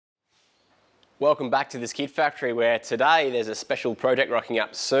Welcome back to the SKID factory, where today there's a special project rocking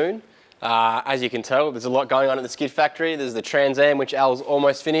up soon. As you can tell, there's a lot going on at the SKID factory. There's the Trans Am, which Al's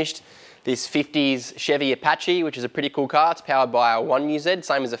almost finished. This 50s Chevy Apache, which is a pretty cool car. It's powered by a 1UZ,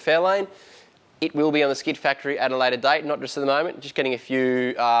 same as a Fairlane. It will be on the SKID factory at a later date, not just at the moment, just getting a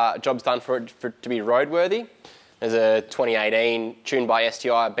few jobs done for it to be roadworthy. There's a 2018 tuned by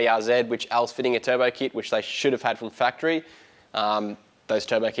STI BRZ, which Al's fitting a turbo kit, which they should have had from factory. Those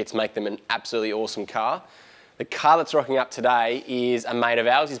turbo kits make them an absolutely awesome car. The car that's rocking up today is a mate of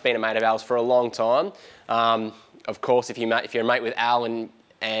ours. He's been a mate of ours for a long time. Of course, if you're a mate with Al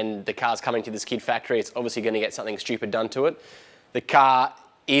and the car's coming to the SKID factory, it's obviously going to get something stupid done to it. The car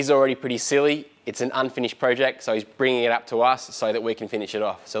is already pretty silly. It's an unfinished project, so he's bringing it up to us so that we can finish it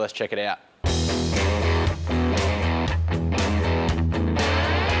off. So let's check it out.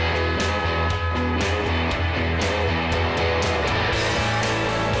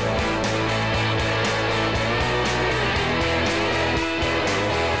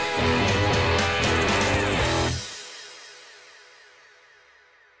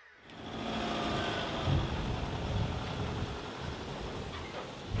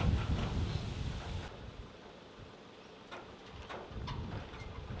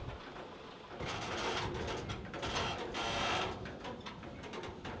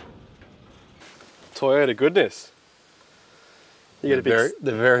 Toyota goodness. You got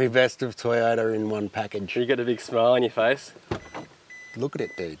The very best of Toyota in one package. You got a big smile on your face. Look at it,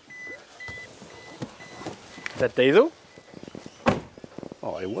 dude. Is that diesel?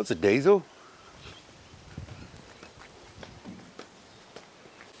 Oh, it was a diesel.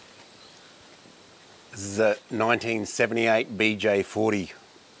 This is a 1978 BJ40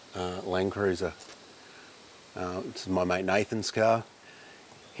 LandCruiser. This is my mate Nathan's car.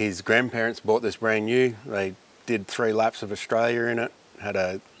 His grandparents bought this brand new. They did 3 laps of Australia in it, had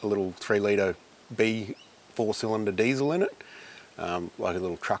a little 3-litre B 4-cylinder diesel in it, like a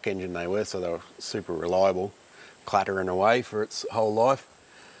little truck engine they were, so they were super reliable, clattering away for its whole life.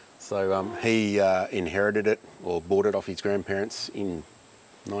 So he inherited it, or bought it off his grandparents in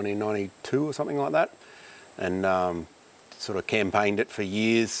 1992 or something like that, and sort of campaigned it for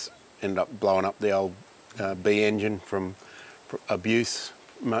years, ended up blowing up the old B engine from abuse,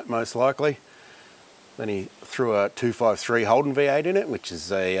 most likely. Then he threw a 253 Holden V8 in it, which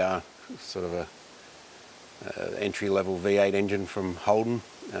is a sort of a entry-level V8 engine from Holden.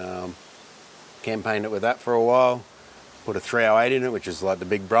 Campaigned it with that for a while. Put a 308 in it, which is like the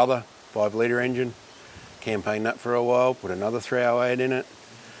big brother 5-litre engine. Campaigned that for a while. Put another 308 in it.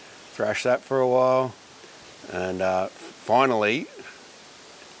 Thrashed that for a while, and finally,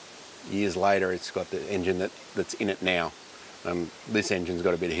 years later, it's got the engine that's in it now. This engine's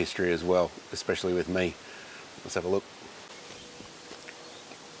got a bit of history as well, especially with me. Let's have a look.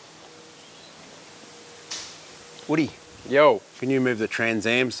 Woody. Yo. Can you move the Trans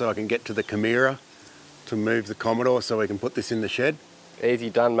Am so I can get to the Chimera to move the Commodore so we can put this in the shed? Easy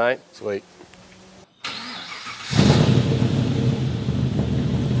done, mate. Sweet.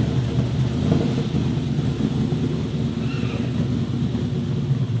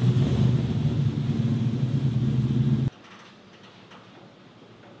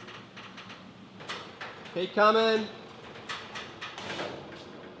 Keep coming.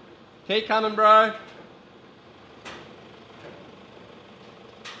 Keep coming, bro.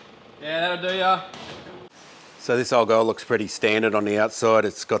 Yeah, that'll do ya. So this old girl looks pretty standard on the outside.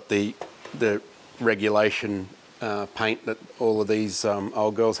 It's got the regulation paint that all of these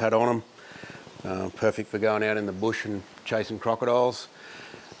old girls had on them. Perfect for going out in the bush and chasing crocodiles.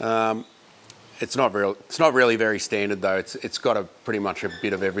 It's not really very standard though. It's got pretty much a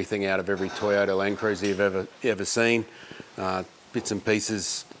bit of everything out of every Toyota Land Cruiser you've ever seen. Bits and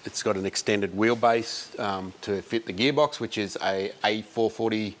pieces. It's got an extended wheelbase to fit the gearbox, which is a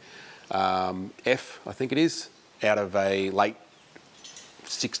A440 F, I think it is, out of a late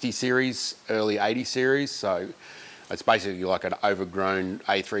 60 series, early 80 series. So it's basically like an overgrown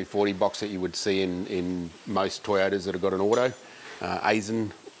A340 box that you would see in most Toyotas that have got an auto. Aisin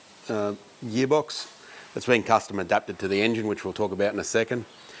gearbox. It's been custom adapted to the engine, which we'll talk about in a second.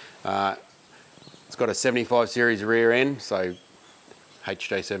 It's got a 75 series rear end, so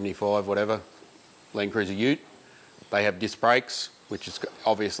HJ75, whatever, Land Cruiser Ute. They have disc brakes, which is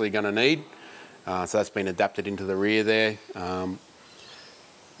obviously going to need. So that's been adapted into the rear there.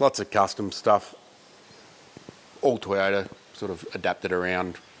 Lots of custom stuff. All Toyota sort of adapted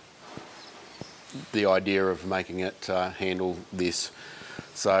around the idea of making it handle this.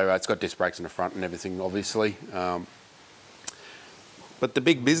 So it's got disc brakes in the front and everything, obviously. But the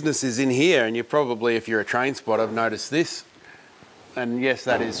big business is in here, and you probably, if you're a train spotter, have noticed this. And yes,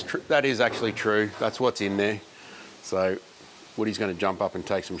 that is actually true. That's what's in there. So Woody's going to jump up and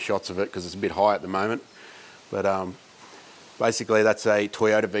take some shots of it because it's a bit high at the moment. But basically that's a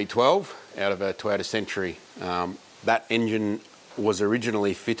Toyota V12 out of a Toyota Century. That engine was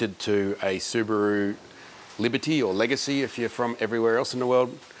originally fitted to a Subaru Liberty or Legacy, if you're from everywhere else in the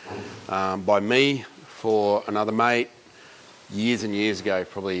world, by me for another mate years and years ago,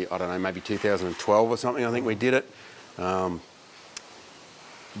 probably, I don't know, maybe 2012 or something, I think we did it.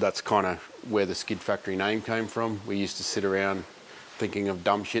 That's kind of where the Skid Factory name came from. We used to sit around thinking of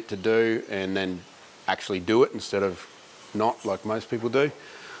dumb shit to do and then actually do it instead of not, like most people do.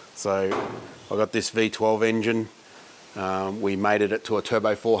 So I got this V12 engine. We mated it to a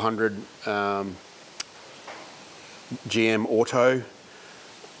Turbo 400 GM Auto.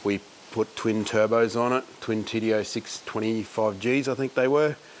 We put twin turbos on it, twin TDO 625Gs, I think they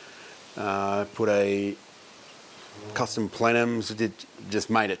were. Put a custom plenums, just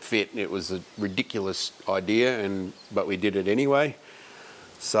made it fit. It was a ridiculous idea, but we did it anyway.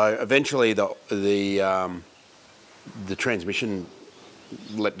 So eventually the transmission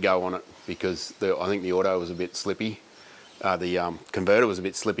let go on it because I think the auto was a bit slippy. The converter was a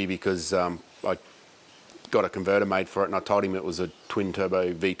bit slippy because I got a converter made for it and I told him it was a twin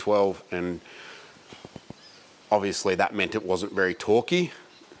turbo V12, and obviously that meant it wasn't very torquey,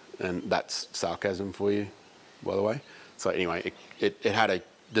 and that's sarcasm for you, by the way. So anyway,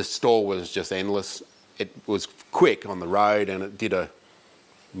 the stall was just endless. It was quick on the road and it did a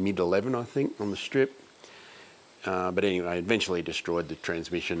mid-11, I think, on the strip. But anyway, eventually destroyed the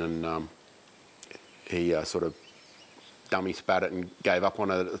transmission, and he sort of dummy spat it and gave up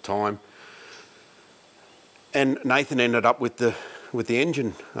on it at the time. And Nathan ended up with the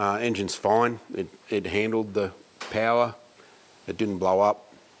engine. Engine's fine. It handled the power. It didn't blow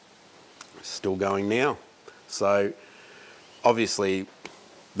up. It's still going now. So obviously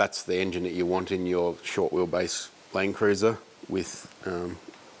that's the engine that you want in your short wheelbase LandCruiser with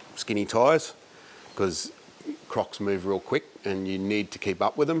skinny tyres, because Crocs move real quick and you need to keep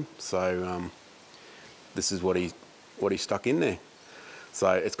up with them. So this is what he stuck in there.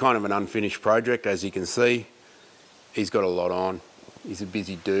 So it's kind of an unfinished project, as you can see. He's got a lot on. He's a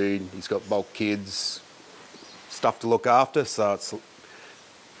busy dude. He's got bulk kids, stuff to look after. So it's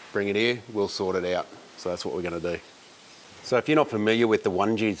bring it here, we'll sort it out. So that's what we're going to do. So if you're not familiar with the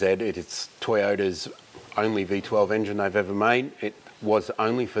 1GZ, it's Toyota's only V12 engine they've ever made. It was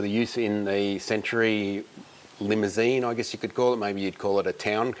only for the use in the Century limousine, I guess you could call it. Maybe you'd call it a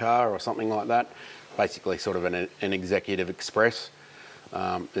town car or something like that. Basically sort of an executive express.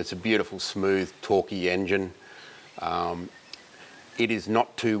 It's a beautiful, smooth, torquey engine. It is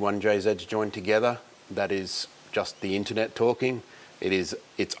not two 1JZs joined together. That is just the internet talking. It is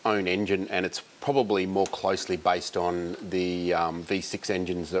its own engine, and it's probably more closely based on the V6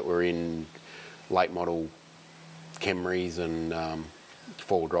 engines that were in late model Camrys and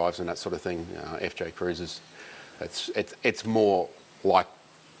four-wheel drives and that sort of thing, FJ Cruisers. It's more like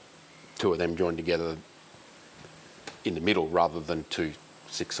two of them joined together in the middle rather than two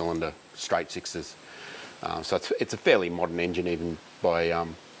six-cylinder straight sixes. So it's a fairly modern engine even by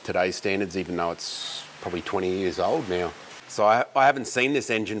today's standards, even though it's probably 20 years old now. So I haven't seen this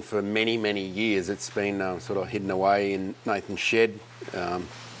engine for many, many years. It's been sort of hidden away in Nathan's shed.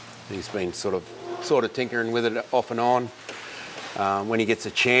 He's been sort of tinkering with it off and on when he gets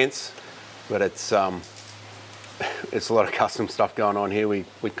a chance. But it's a lot of custom stuff going on here. We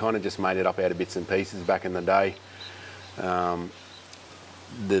kind of just made it up out of bits and pieces back in the day.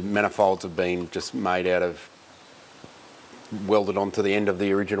 The manifolds have been just made out of, welded onto the end of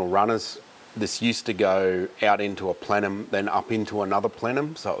the original runners. This used to go out into a plenum, then up into another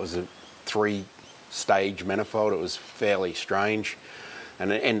plenum. So it was a 3-stage manifold. It was fairly strange.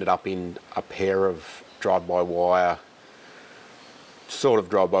 And it ended up in a pair of drive-by-wire, sort of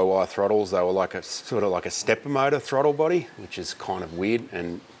drive-by-wire throttles. They were like sort of like a stepper motor throttle body, which is kind of weird,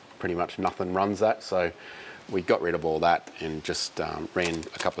 and pretty much nothing runs that. So we got rid of all that and just ran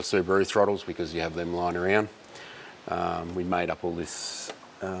a couple of Subaru throttles because you have them lying around. We made up all this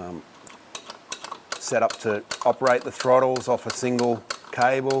setup to operate the throttles off a single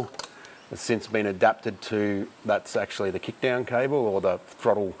cable. It's since been adapted to, that's actually the kickdown cable, or the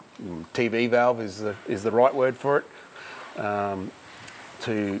throttle TV valve is the right word for it,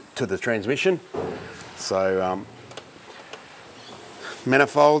 to the transmission. So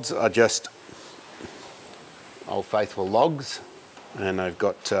manifolds are just old faithful logs, and they've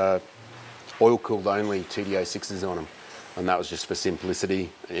got oil-cooled only TDO 6s on them, and that was just for simplicity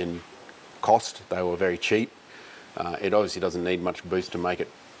and cost. They were very cheap. It obviously doesn't need much boost to make it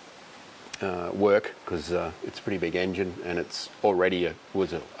work, because it's a pretty big engine, and it's already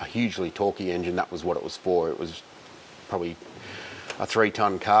was a hugely torquey engine. That was what it was for. It was probably a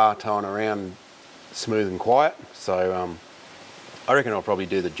 3-ton car towing around smooth and quiet. So I reckon I'll probably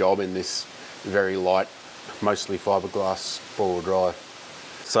do the job in this very light, mostly fiberglass 4-wheel drive.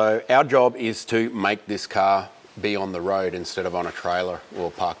 So our job is to make this car be on the road instead of on a trailer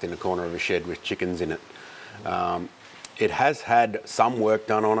or parked in the corner of a shed with chickens in it. It has had some work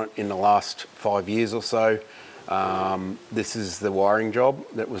done on it in the last 5 years or so. This is the wiring job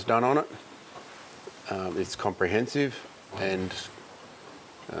that was done on it. It's comprehensive, and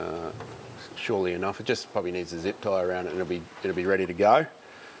surely enough, it just probably needs a zip tie around it, and it'll be ready to go.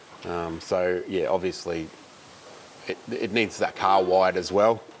 So yeah, obviously it needs that car wired as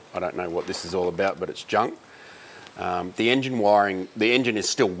well. I don't know what this is all about, but it's junk. The engine wiring, the engine is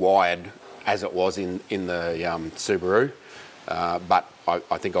still wired as it was in the Subaru, but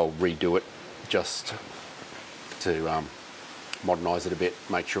I think I'll redo it just to modernise it a bit,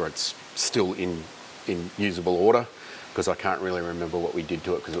 make sure it's still in usable order, because I can't really remember what we did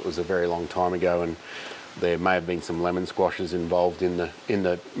to it, because it was a very long time ago, and there may have been some lemon squashes involved in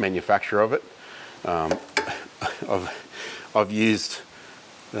the manufacture of it. I've used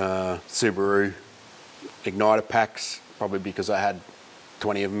Subaru igniter packs, probably because I had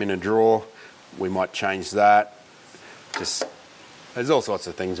 20 of them in a drawer. We might change that. Just, there's all sorts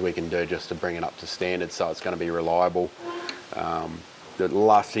of things we can do just to bring it up to standard, so it's going to be reliable. The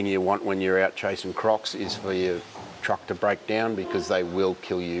last thing you want when you're out chasing crocs is for your truck to break down, because they will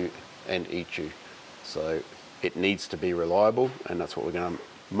kill you and eat you. So it needs to be reliable, and that's what we're going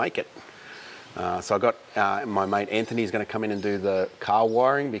to make it. So I got my mate Anthony's going to come in and do the car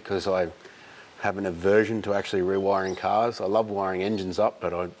wiring, because I have an aversion to actually rewiring cars. I love wiring engines up,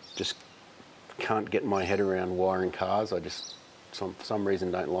 but I just can't get my head around wiring cars. I just, for some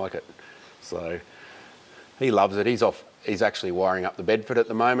reason, don't like it. So he loves it. He's actually wiring up the Bedford at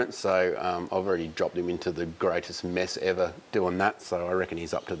the moment, so I've already dropped him into the greatest mess ever doing that, so I reckon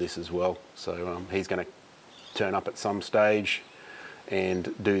he's up to this as well. So he's going to turn up at some stage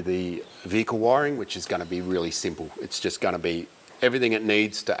and do the vehicle wiring, which is going to be really simple. It's just going to be everything it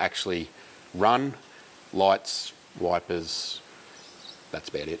needs to actually run: lights, wipers, that's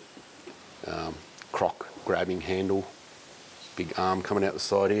about it. Croc grabbing handle, big arm coming out the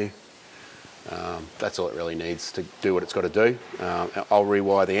side here. That's all it really needs to do what it's got to do. I'll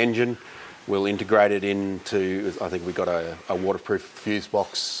rewire the engine. We'll integrate it into, I think we've got a waterproof fuse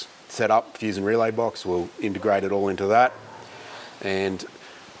box set up, fuse and relay box. We'll integrate it all into that and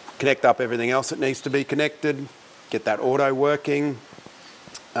connect up everything else that needs to be connected, get that auto working.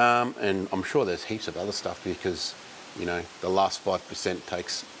 And I'm sure there's heaps of other stuff, because, you know, the last 5%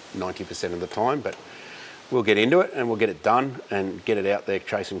 takes 90% of the time, but we'll get into it and we'll get it done and get it out there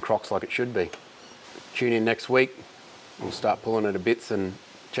chasing crocs like it should be. Tune in next week. We'll start pulling it to bits and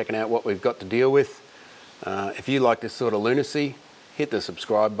checking out what we've got to deal with. If you like this sort of lunacy, hit the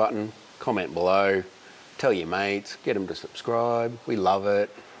subscribe button, comment below, tell your mates, get them to subscribe. We love it.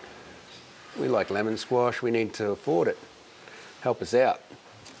 We like lemon squash. We need to afford it. Help us out.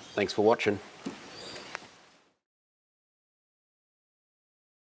 Thanks for watching.